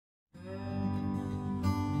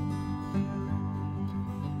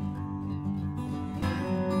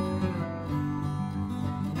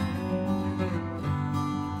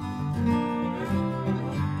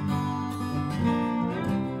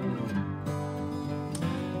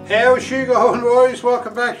How's she going, boys?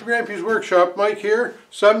 Welcome back to Grampie's Workshop. Mike here.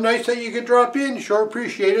 Some nights that you could drop in. Sure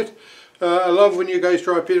appreciate it. I love when you guys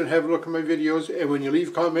drop in and have a look at my videos, and when you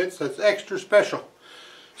leave comments, that's extra special.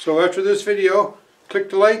 So after this video, click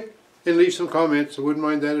the like and leave some comments. I wouldn't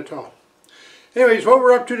mind that at all. Anyways, what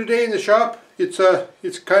we're up to today in the shop,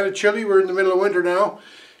 it's kind of chilly. We're in the middle of winter now,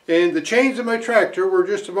 and the chains of my tractor were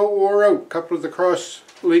just about wore out. A couple of the cross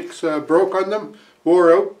links broke on them,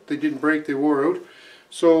 wore out. They didn't break, they wore out.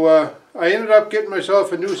 So I ended up getting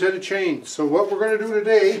myself a new set of chains. So what we're going to do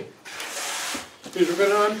today is we're going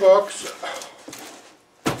to unbox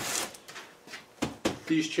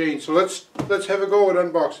these chains. So let's have a go at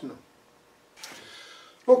unboxing them.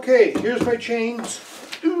 Okay, here's my chains.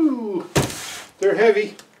 Ooh, they're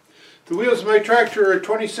heavy. The wheels of my tractor are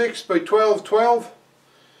 26 by 12.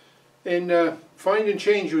 And finding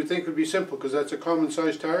chains you would think would be simple because that's a common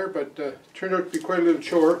size tire, but turned out to be quite a little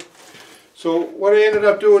chore. So what I ended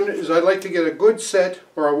up doing is I'd like to get a good set,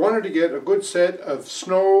 or I wanted to get a good set of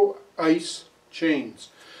snow ice chains.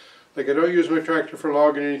 Like, I don't use my tractor for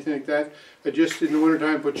logging or anything like that. I just in the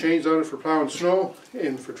wintertime put chains on it for plowing snow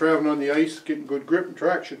and for traveling on the ice, getting good grip and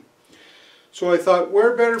traction. So I thought,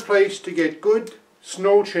 where better place to get good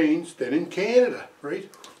snow chains than in Canada, right?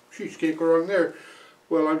 Jeez, can't go wrong there.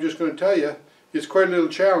 Well, I'm just going to tell you, it's quite a little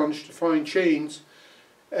challenge to find chains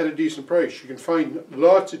at a decent price. You can find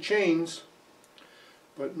lots of chains,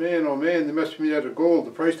 but man, oh man, they must be made out of gold,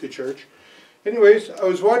 the price they charge. Anyways, I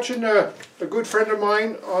was watching a good friend of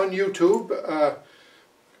mine on YouTube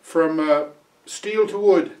from Steel to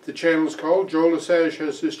Wood, the channel is called. Joe Lesage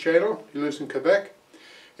has this channel. He lives in Quebec,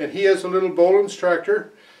 and he has a little Boland's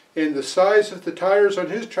tractor, and the size of the tires on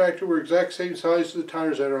his tractor were exact same size as the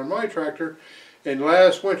tires that are on my tractor. And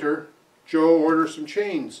last winter, Joe ordered some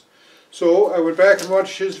chains. So I went back and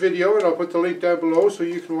watched his video, and I'll put the link down below so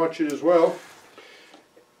you can watch it as well,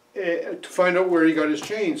 to find out where he got his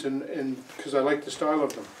chains, and because I like the style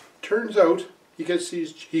of them. Turns out he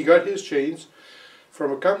got his chains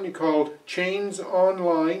from a company called Chains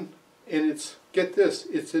Online, and it's, get this,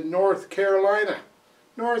 it's in North Carolina.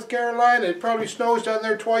 North Carolina. It probably snows down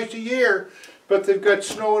there twice a year, but they've got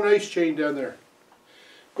snow and ice chain down there.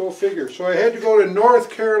 Go figure. So I had to go to North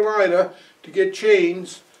Carolina to get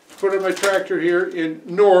chains to put on my tractor here in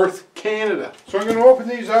North Canada. So I'm going to open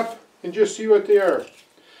these up and just see what they are.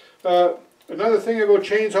 Another thing about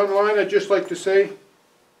Chains Online, I'd just like to say,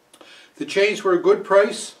 the chains were a good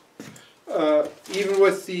price, even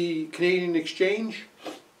with the Canadian exchange,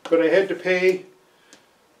 but I had to pay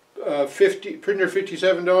pretty near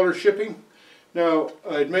 $57 shipping. Now,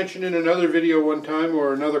 I'd mentioned in another video one time,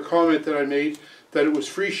 or another comment that I made, that it was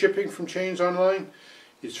free shipping from Chains Online.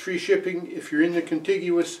 It's free shipping if you're in the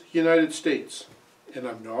contiguous United States. And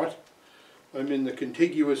I'm not. I'm in the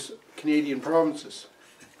contiguous Canadian provinces.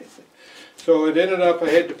 So it ended up I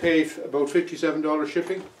had to pay about $57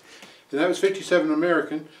 shipping. And that was $57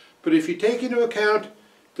 American. But if you take into account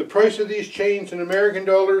the price of these chains in American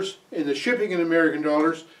dollars and the shipping in American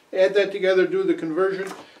dollars, add that together, do the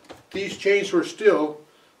conversion, these chains were still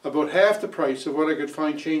about half the price of what I could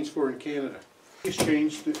find chains for in Canada. These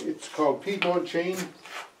chains, it's called Piedmont Chain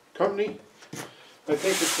Company. I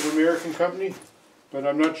think it's an American company, but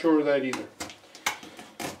I'm not sure of that either.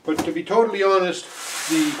 But to be totally honest,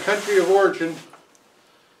 the country of origin,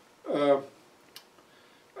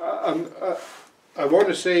 I want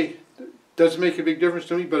to say doesn't make a big difference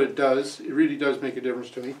to me, but it does. It really does make a difference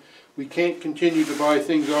to me. We can't continue to buy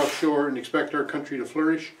things offshore and expect our country to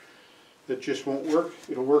flourish. That just won't work.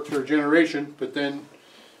 It'll work for a generation, but then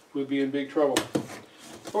we'll be in big trouble.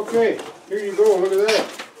 Okay, here you go. Look at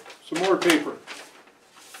that. Some more paper.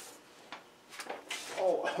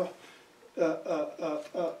 Oh,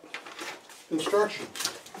 instructions.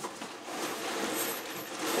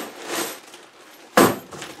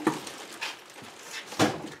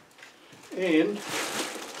 And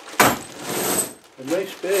a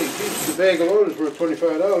nice bag. Jeez, the bag alone is worth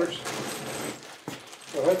 $25.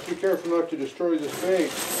 I'll have to be careful not to destroy this bag.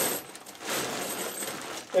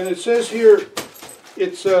 And it says here,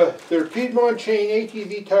 it's they're Piedmont Chain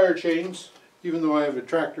ATV tire chains, even though I have a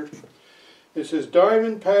tractor. It says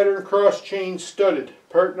diamond pattern cross chain studded,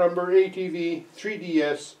 part number ATV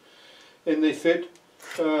 3DS, and they fit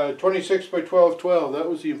 26 by 12. That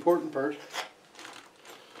was the important part.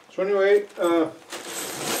 So anyway, I'm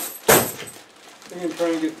going to try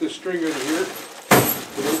and get this string out of here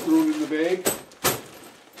without ruining the bag,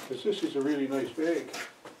 because this is a really nice bag.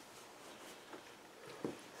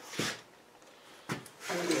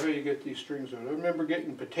 I wonder how you get these strings out. I remember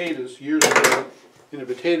getting potatoes years ago in a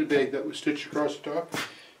potato bag that was stitched across the top,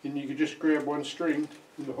 and you could just grab one string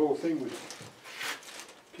and the whole thing would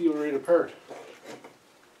peel right apart.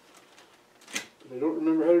 But I don't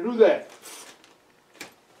remember how to do that.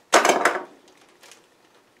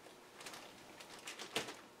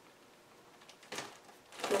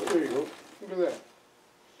 Oh, there you go. Look at that.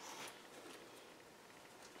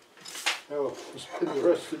 Now I'll spend the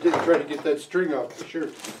rest of the day trying to get that string off the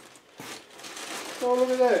shirt. Oh, look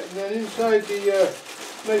at that. And then inside the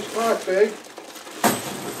nice cloth bag,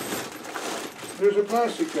 there's a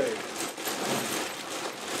plastic bag.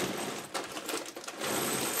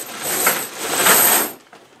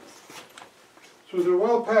 So they're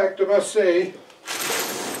well packed, I must say.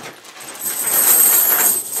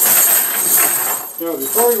 Now,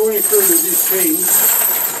 before I go any further with these chains,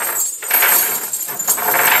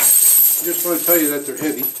 I just want to tell you that they're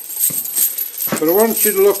heavy. But I want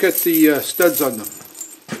you to look at the studs on them.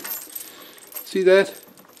 See that?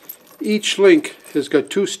 Each link has got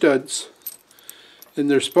 2 studs, and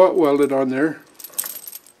they're spot welded on there.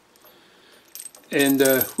 And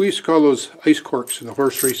we used to call those ice corks in the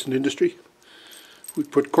horse racing industry.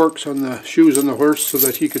 We'd put corks on the shoes on the horse so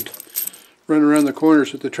that he could run around the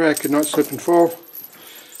corners at the track and not slip and fall.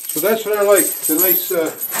 So that's what I like, the nice,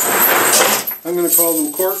 I'm going to call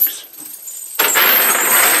them corks.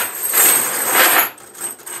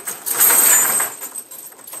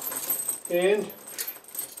 And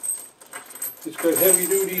it's got heavy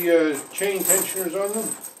duty chain tensioners on them.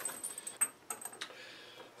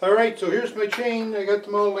 Alright, so here's my chain. I got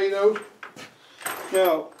them all laid out.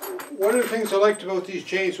 Now, one of the things I liked about these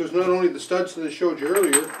chains was not only the studs that I showed you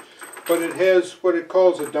earlier, but it has what it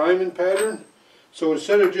calls a diamond pattern. So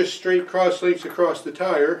instead of just straight cross links across the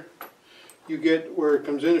tire, you get where it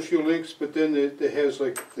comes in a few links, but then it has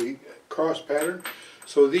like the cross pattern.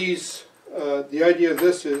 So these, the idea of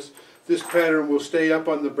this is, this pattern will stay up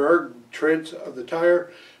on the bar treads of the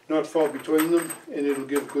tire, not fall between them, and it'll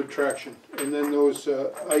give good traction. And then those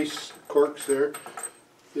ice corks there,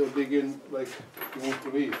 they'll dig in like you won't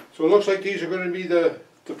believe. So it looks like these are going to be the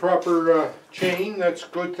proper chain. That's a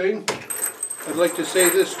good thing. I'd like to say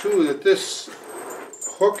this too, that this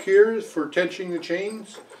hook here is for tensioning the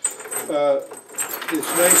chains.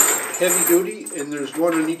 It's nice, heavy duty, and there's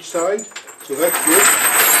one on each side, so that's good.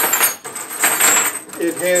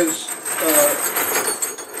 It has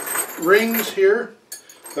rings here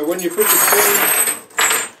that when you put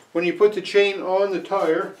the chain on the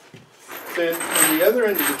tire, then on the other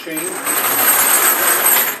end of the chain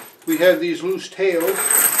we have these loose tails,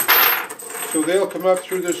 so they'll come up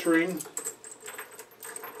through this ring.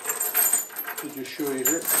 Let me just show you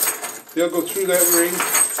here. They'll go through that ring,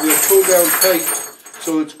 they'll pull down tight,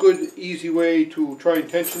 so it's a good, easy way to try and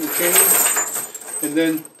tension the chain. And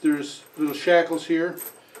then there's little shackles here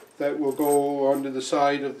that will go onto the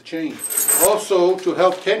side of the chain. Also, to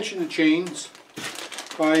help tension the chains,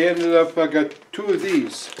 I got 2 of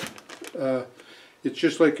these. It's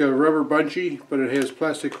just like a rubber bungee, but it has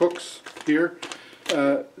plastic hooks here.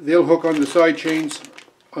 They'll hook on the side chains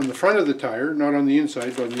on the front of the tire, not on the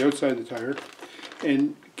inside, but on the outside of the tire,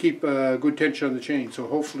 and keep good tension on the chain. So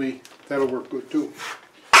hopefully that'll work good too.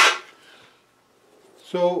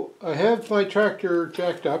 So I have my tractor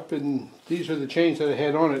jacked up, and these are the chains that I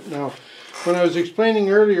had on it. Now, when I was explaining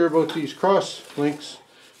earlier about these cross links,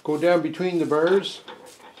 go down between the bars,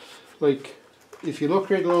 like if you look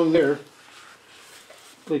right along there,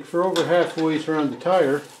 like for over halfway around the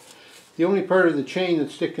tire, the only part of the chain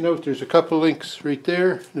that's sticking out, there's a couple links right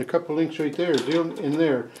there and a couple links right there. In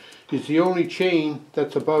there is the only chain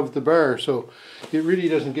that's above the bar, so it really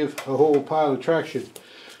doesn't give a whole pile of traction.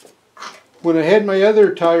 When I had my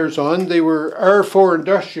other tires on, they were R4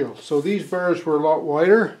 industrial, so these bars were a lot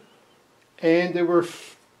wider and they were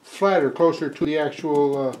flatter, closer to the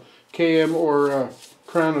actual KM or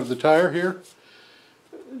crown of the tire here.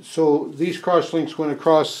 So these cross links went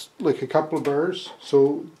across like a couple of bars,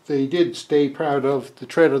 so they did stay proud of the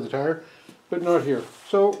tread of the tire, but not here.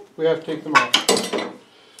 So we have to take them off.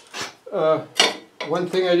 One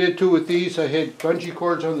thing I did too with these, I had bungee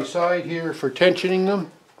cords on the side here for tensioning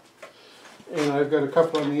them, and I've got a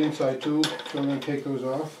couple on the inside too, so I'm going to take those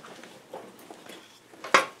off.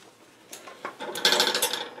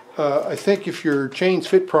 I think if your chains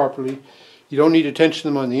fit properly, you don't need to tension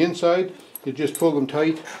them on the inside. You just pull them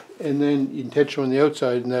tight, and then you can tension them on the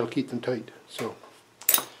outside, and that'll keep them tight. So,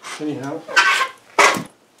 anyhow.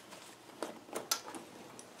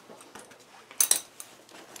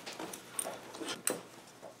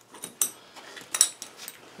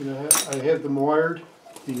 I had them wired,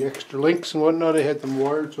 the extra links and whatnot, I had them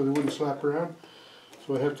wired so they wouldn't slap around.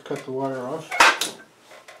 So I have to cut the wire off.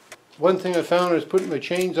 One thing I found is putting my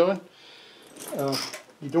chains on,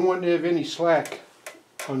 you don't want to have any slack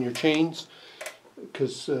on your chains.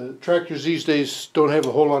 because tractors these days don't have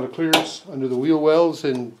a whole lot of clearance under the wheel wells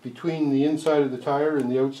and between the inside of the tire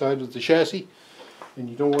and the outside of the chassis, and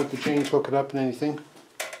you don't want the chains hooking up in anything.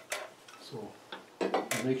 So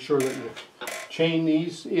make sure that you chain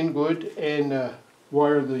these in good and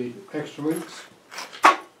wire the extra links,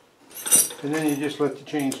 and then you just let the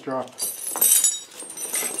chains drop.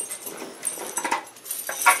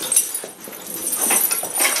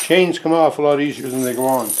 Chains come off a lot easier than they go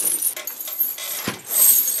on.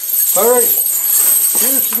 Alright,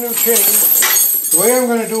 here's the new chains. The way I'm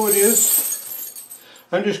going to do it is,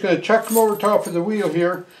 I'm just going to chuck them over top of the wheel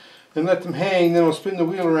here and let them hang, then I'll spin the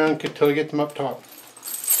wheel around until I get them up top.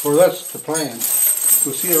 Or that's the plan.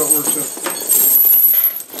 We'll see how it works out.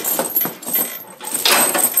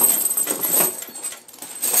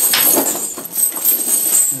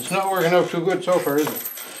 It's not working out too good so far, is it?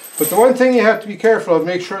 But the one thing you have to be careful of,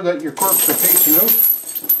 make sure that your corks are facing out.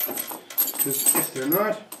 Because if they're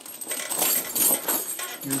not,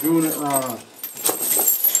 you're doing it wrong.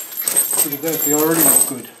 Look at that, they already look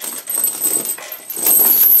good.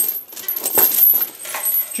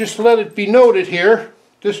 Just let it be noted here,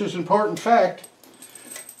 this is an important fact,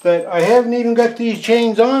 that I haven't even got these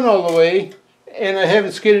chains on all the way, and I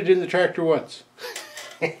haven't skidded in the tractor once.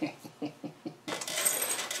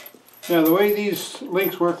 Now the way these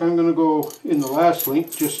links work, I'm going to go in the last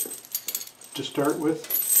link just to start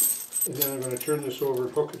with, and then I'm going to turn this over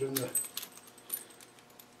and hook it in the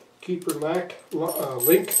keeper link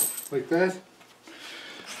like that,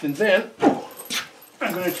 and then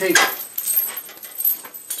I'm going to take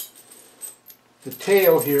the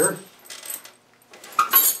tail here,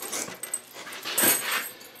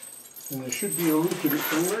 and there should be a loop in it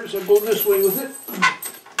somewhere, so I'll go this way with it.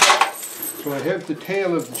 So I have the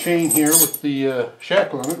tail of the chain here with the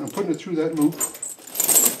shackle on it, and I'm putting it through that loop.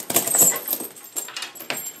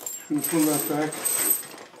 Just going to pull that back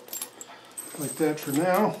like that for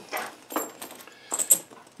now.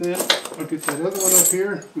 Then I'll get that other one up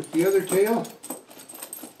here with the other tail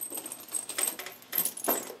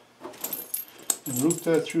and loop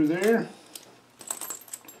that through there.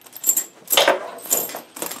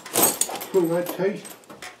 Pull that tight.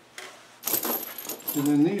 And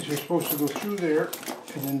then these are supposed to go through there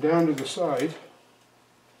and then down to the side.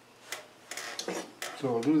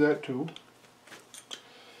 So I'll do that too.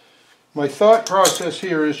 My thought process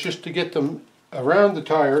here is just to get them around the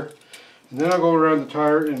tire, and then I'll go around the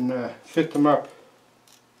tire and fit them up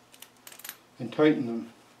and tighten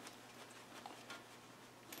them.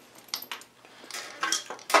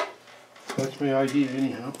 That's my idea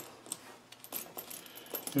anyhow.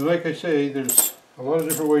 And like I say, there's a lot of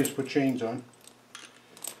different ways to put chains on.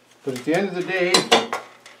 But at the end of the day,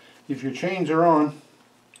 if your chains are on,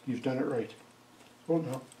 you've done it right. Oh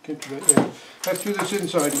no, can't do that yet. Let's do this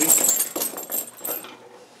inside link.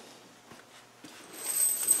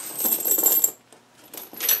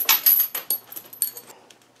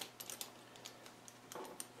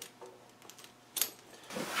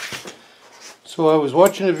 So I was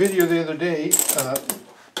watching a video the other day,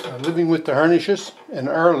 Living with the Harnishes, and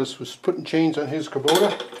Arliss was putting chains on his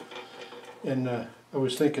Kubota, and I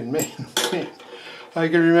was thinking, man, I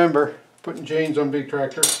can remember putting chains on big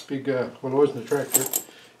tractor, well, it wasn't a tractor,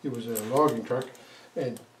 it was a logging truck,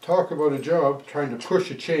 and talk about a job trying to push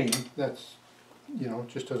a chain. That's, you know, it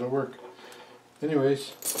just doesn't work.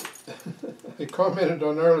 Anyways, I commented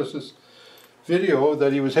on Arliss's video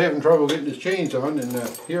that he was having trouble getting his chains on, and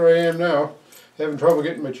here I am now having trouble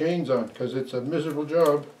getting my chains on because it's a miserable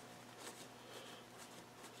job.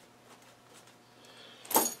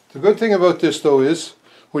 The good thing about this though is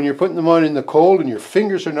when you're putting them on in the cold and your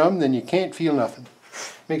fingers are numb, then you can't feel nothing.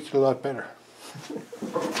 Makes it a lot better.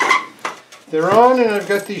 They're on, and I've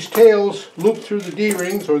got these tails looped through the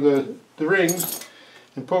D-rings or the rings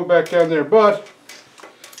and pulled back down there, but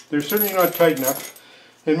they're certainly not tight enough.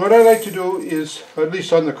 And what I like to do is, at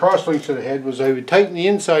least on the cross links that I had, was I would tighten the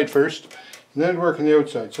inside first and then work on the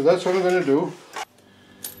outside. So that's what I'm going to do.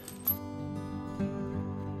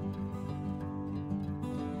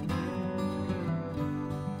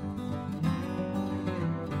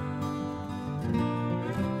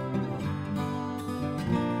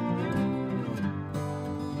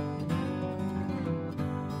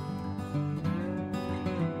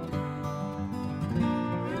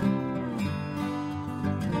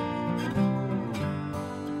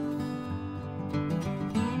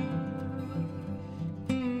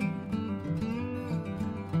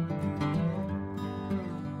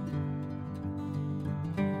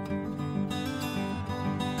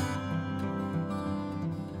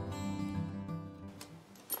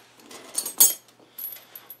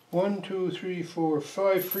 1, 2, 3, 4,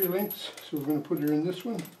 5 free links, so we're going to put her in this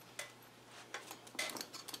one.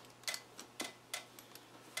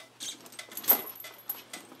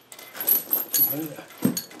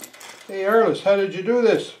 Hey Arliss, how did you do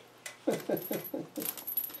this?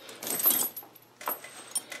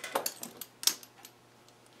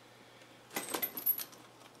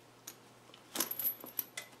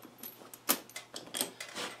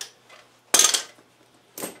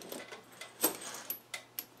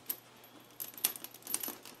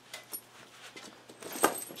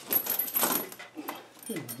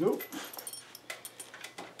 There we go.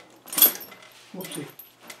 Whoopsie.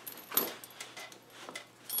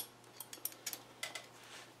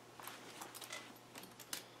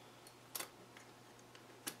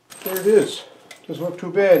 There it is. Doesn't look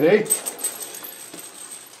too bad, eh?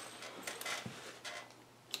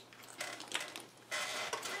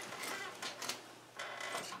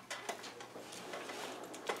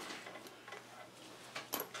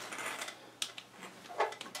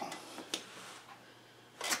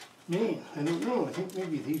 Man, I don't know. I think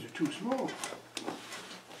maybe these are too small.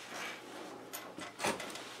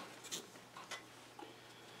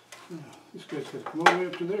 Yeah, this guy's got to come all the way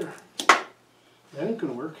up to there. That ain't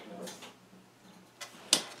gonna work.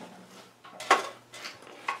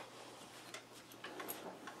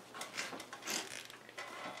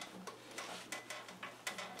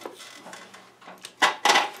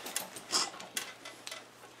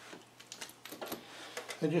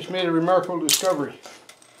 I just made a remarkable discovery.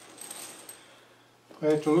 I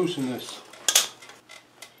have to loosen this.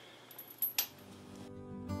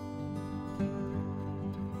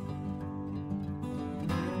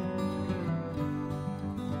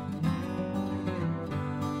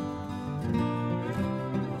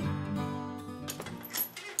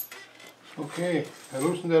 Okay, I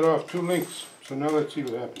loosened that off 2 links, so now let's see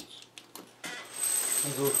what happens.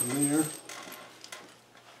 I'll go from there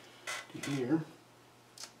to here.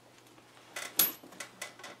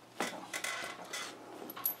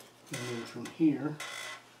 And then from here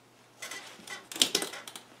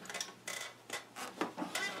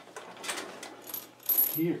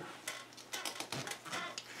to here.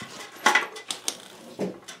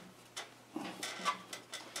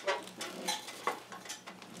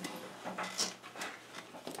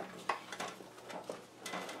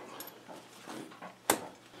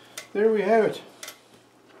 There we have it.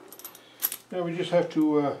 Now we just have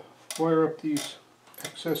to wire up these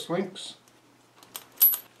excess links.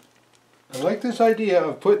 I like this idea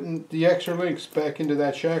of putting the extra links back into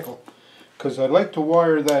that shackle, because I'd like to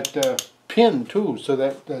wire that pin too, so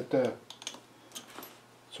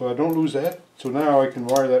so I don't lose that. So now I can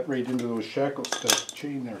wire that right into those shackles, that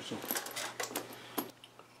chain there.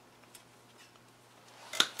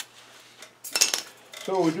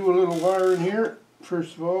 So we do a little wire in here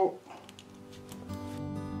first of all.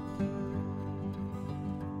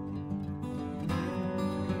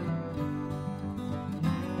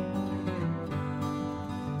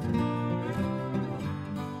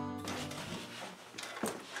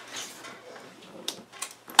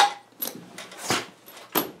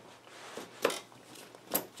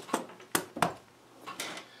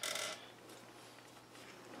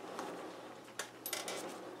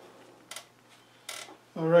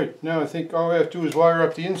 Alright, now I think all we have to do is wire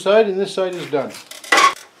up the inside, and this side is done.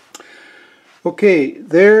 Okay,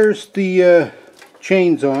 there's the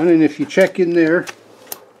chains on, and if you check in there,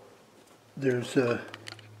 there's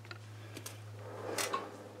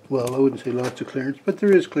well, I wouldn't say lots of clearance, but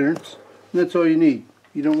there is clearance, and that's all you need.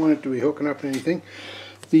 You don't want it to be hooking up to anything.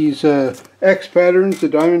 These X patterns, the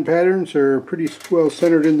diamond patterns, are pretty well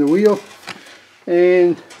centered in the wheel,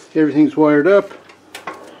 and everything's wired up,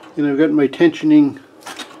 and I've got my tensioning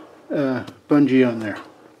bungee on there.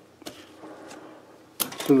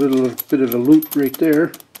 It's a little bit of a loop right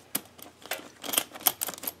there,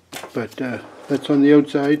 but that's on the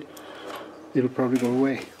outside. It'll probably go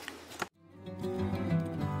away.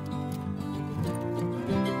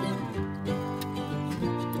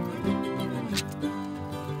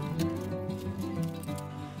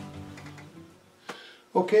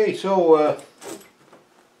 Okay, so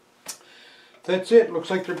that's it. Looks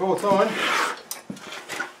like they're both on.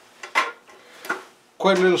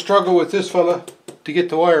 Quite a little struggle with this fella to get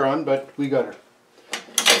the wire on, but we got her.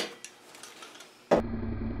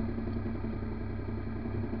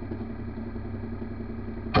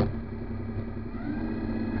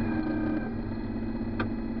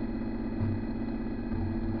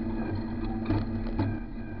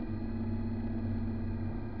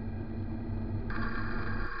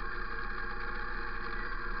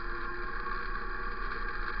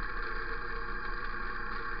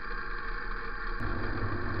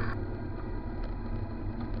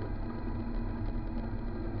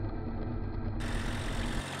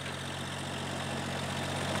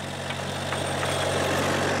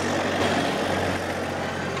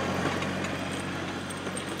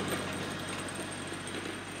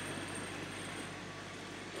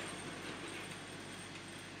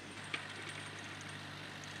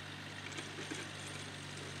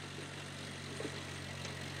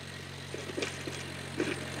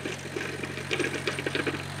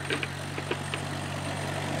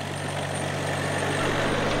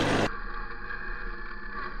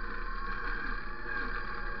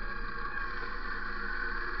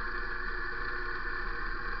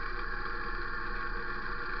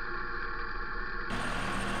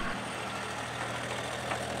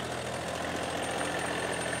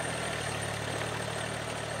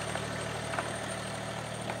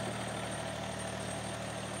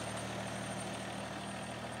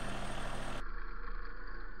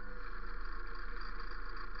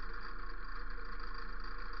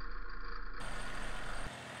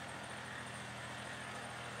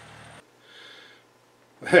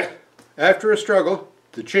 After a struggle,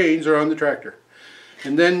 the chains are on the tractor.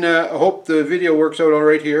 And then I hope the video works out all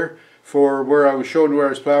right here for where I was showing where I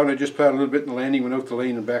was plowing. I just plowed a little bit in the landing, went out the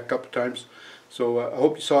lane and back a couple of times. So I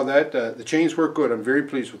hope you saw that. The chains work good. I'm very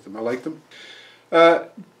pleased with them. I like them.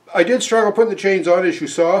 I did struggle putting the chains on, as you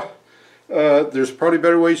saw. There's probably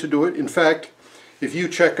better ways to do it. In fact, if you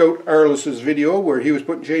check out Arliss's video where he was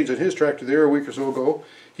putting chains on his tractor there a week or so ago,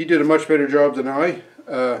 he did a much better job than I.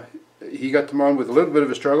 He got them on with a little bit of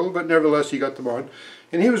a struggle, but nevertheless he got them on.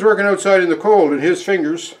 And he was working outside in the cold, and his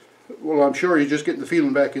fingers, well, I'm sure he's just getting the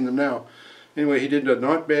feeling back in them now. Anyway, he did a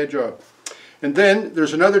not bad job. And then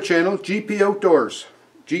there's another channel, GP Outdoors.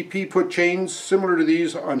 GP put chains similar to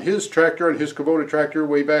these on his tractor, on his Kubota tractor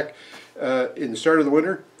way back in the start of the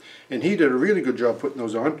winter. And he did a really good job putting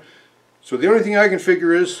those on. So the only thing I can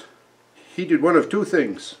figure is he did one of two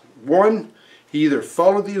things. One, he either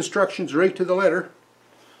followed the instructions right to the letter,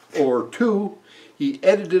 or two, he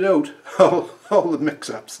edited out all the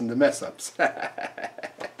mix-ups and the mess-ups.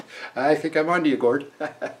 I think I'm onto you, Gord.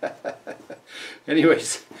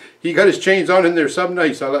 Anyways, he got his chains on and they're some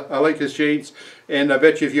nice. I like his chains, and I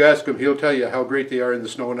bet you if you ask him, he'll tell you how great they are in the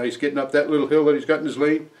snow and ice. Getting up that little hill that he's got in his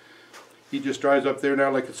lane, he just drives up there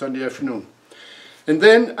now like it's Sunday afternoon. And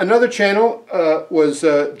then another channel was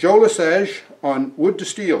Joe Lesage on wood to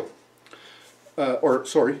steel.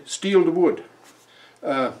 Steel to wood.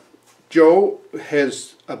 Joe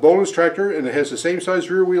has a boneless tractor and it has the same size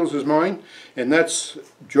rear wheels as mine, and that's,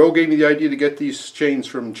 Joe gave me the idea to get these chains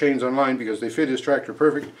from Chains Online because they fit his tractor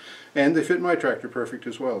perfect and they fit my tractor perfect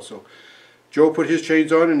as well. So Joe put his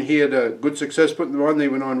chains on and he had a good success putting them on. They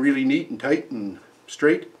went on really neat and tight and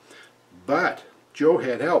straight, but Joe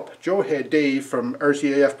had help. Joe had Dave from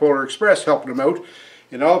RCAF Polar Express helping him out,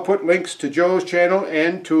 and I'll put links to Joe's channel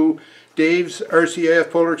and to Dave's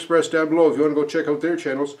RCAF Polar Express down below if you want to go check out their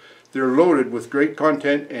channels. They're loaded with great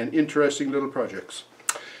content and interesting little projects.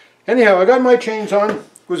 Anyhow, I got my chains on.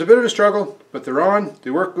 It was a bit of a struggle, but they're on. They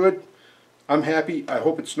work good. I'm happy. I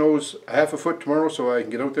hope it snows a half a foot tomorrow so I can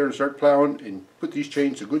get out there and start plowing and put these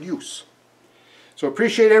chains to good use. So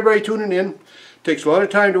appreciate everybody tuning in. It takes a lot of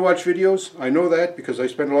time to watch videos. I know that because I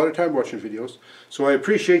spend a lot of time watching videos. So I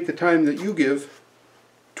appreciate the time that you give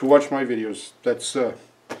to watch my videos.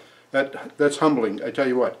 That's humbling, I tell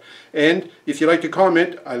you what. And if you like to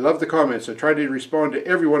comment, I love the comments. I try to respond to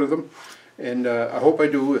every one of them, and I hope I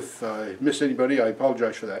do. If I miss anybody, I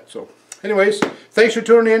apologize for that. So anyways, thanks for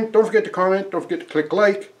tuning in. Don't forget to comment. Don't forget to click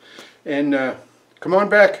like. And come on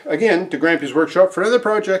back again to Grampie's Workshop for another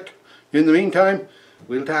project. In the meantime,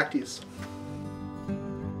 we'll talk to you.